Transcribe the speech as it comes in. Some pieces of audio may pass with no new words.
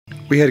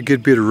We had a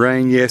good bit of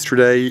rain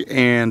yesterday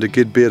and a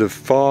good bit of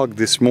fog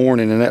this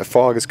morning, and that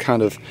fog has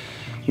kind of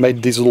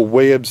made these little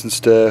webs and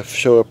stuff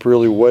show up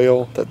really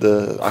well that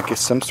I guess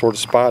some sort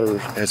of spider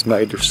has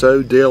made. They're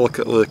so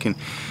delicate looking.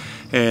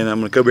 And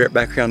I'm going to go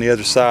back around the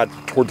other side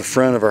toward the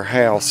front of our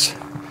house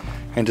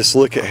and just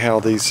look at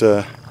how these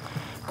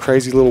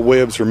crazy little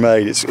webs are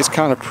made. It's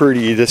kind of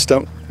pretty. You just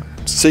don't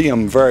see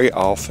them very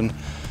often.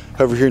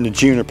 Over here in the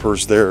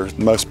junipers, they're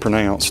most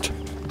pronounced.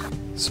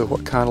 So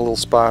what kind of little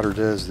spider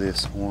does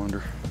this, I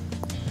wonder?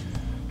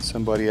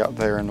 Somebody out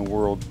there in the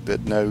world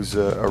that knows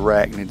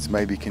arachnids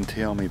maybe can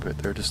tell me, but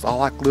they're just all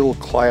like little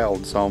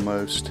clouds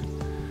almost.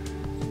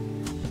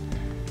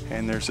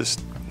 And there's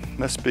just,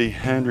 must be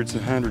hundreds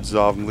and hundreds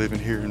of them living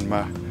here in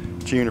my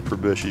juniper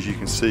bushes. You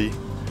can see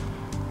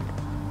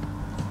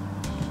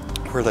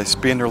where they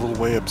spin their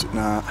little webs at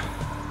night.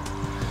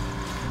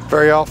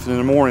 Very often in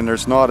the morning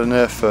there's not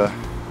enough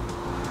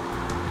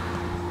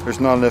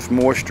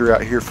moisture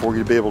out here for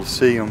you to be able to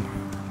see them.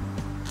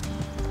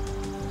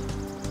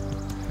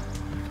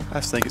 I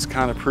just think it's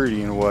kind of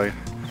pretty in a way,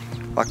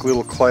 like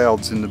little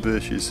clouds in the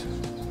bushes.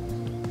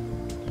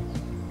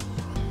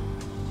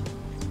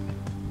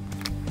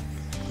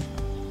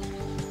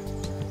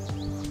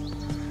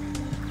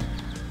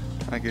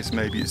 I guess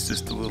maybe it's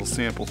just the little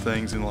simple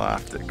things in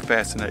life that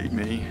fascinate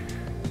me.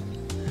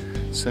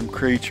 Some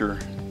creature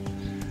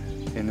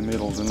in the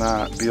middle of the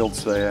night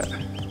builds that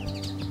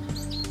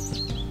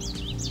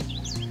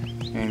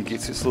and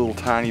gets its little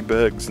tiny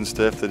bugs and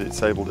stuff that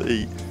it's able to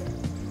eat.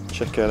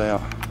 Check that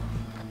out.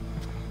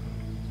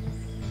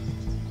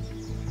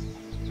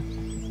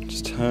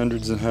 Just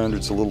hundreds and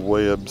hundreds of little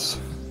webs.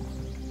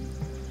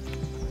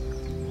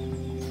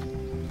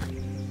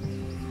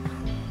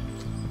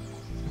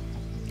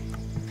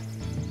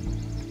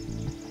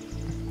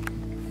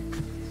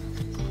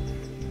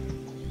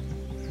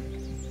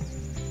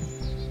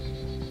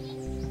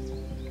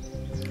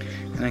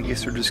 And I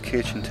guess they're just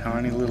catching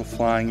tiny little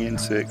flying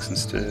insects and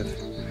stuff.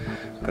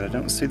 But I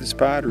don't see the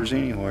spiders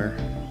anywhere.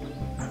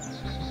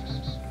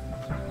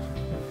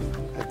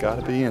 They've got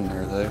to be in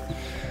there though.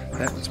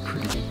 That one's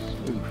pretty.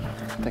 Ooh,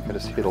 I think I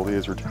just hit a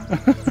lizard.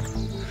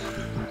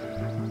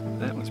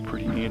 That one's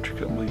pretty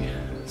intricately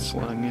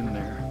slung in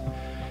there.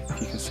 If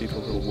you can see the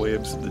little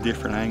webs at the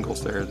different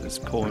angles there that's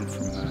pulling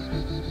from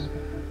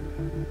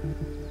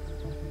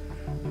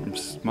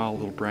small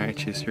little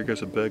branches. Here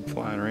goes a bug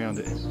flying around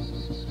it.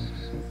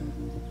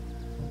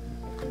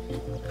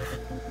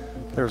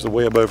 There was a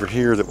web over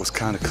here that was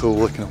kind of cool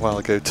looking a while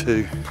ago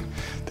too.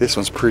 This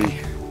one's pretty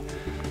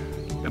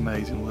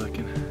amazing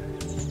looking.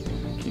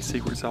 Can you see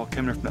where it's all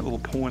coming from that little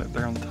point up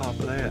there on the top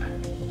of that?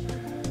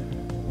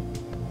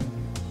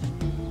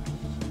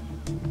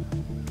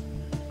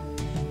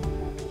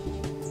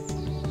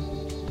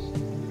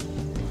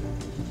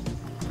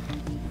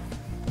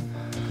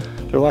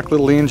 They're like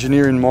little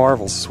engineering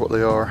marvels is what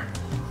they are.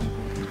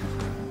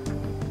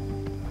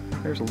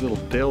 There's a little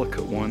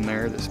delicate one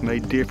there that's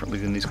made differently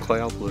than these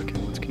cloud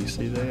looking ones. Can you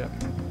see that?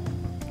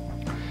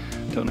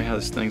 Don't know how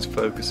this thing's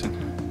focusing.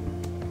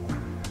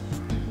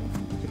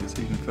 If it's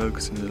even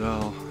focusing at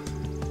all.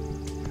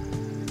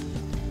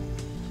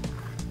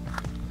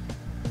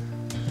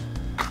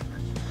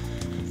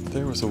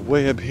 There was a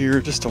web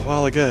here just a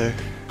while ago.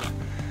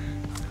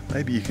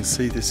 Maybe you can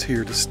see this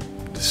here, this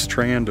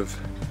strand of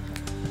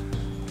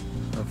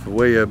the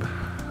web.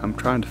 I'm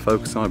trying to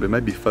focus on it, but it may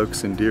be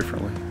focusing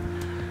differently.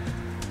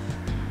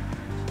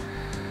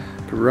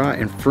 Right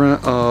in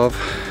front of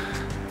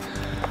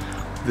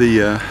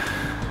the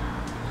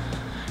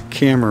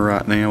camera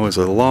right now is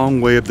a long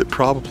web that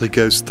probably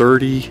goes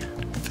 30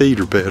 feet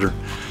or better.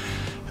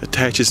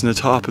 Attaches in the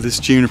top of this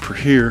juniper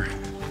here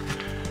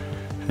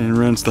and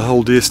runs the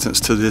whole distance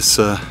to this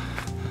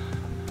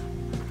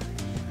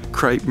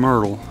crepe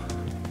myrtle.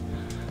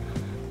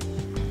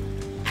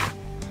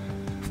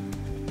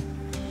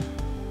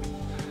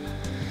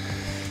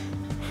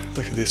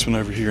 Look at this one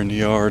over here in the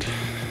yard.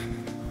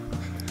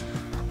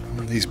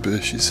 These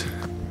bushes.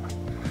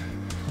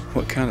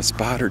 What kind of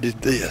spider did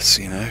this,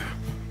 you know?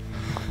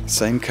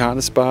 Same kind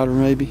of spider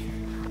maybe?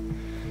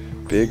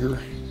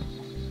 Bigger?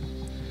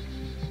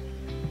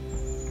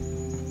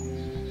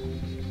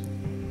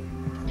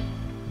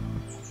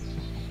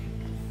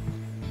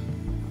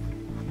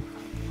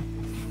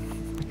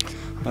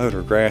 Mowed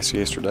our grass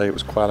yesterday, it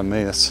was quite a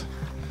mess.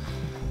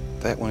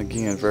 That one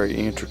again, very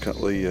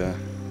intricately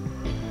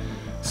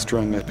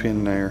strung up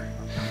in there.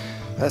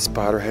 That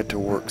spider had to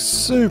work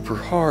super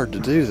hard to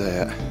do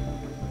that.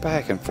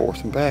 Back and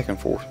forth and back and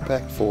forth and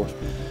back and forth.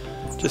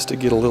 Just to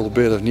get a little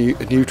bit of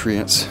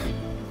nutrients.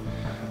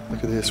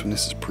 Look at this one,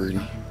 this is pretty.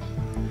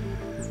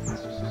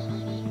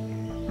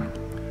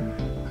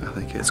 I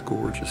think that's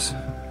gorgeous.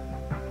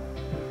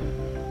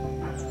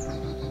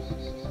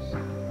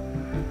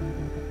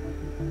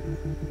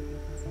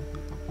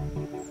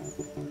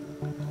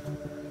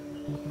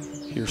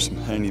 Here's some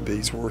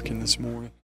honeybees working this morning.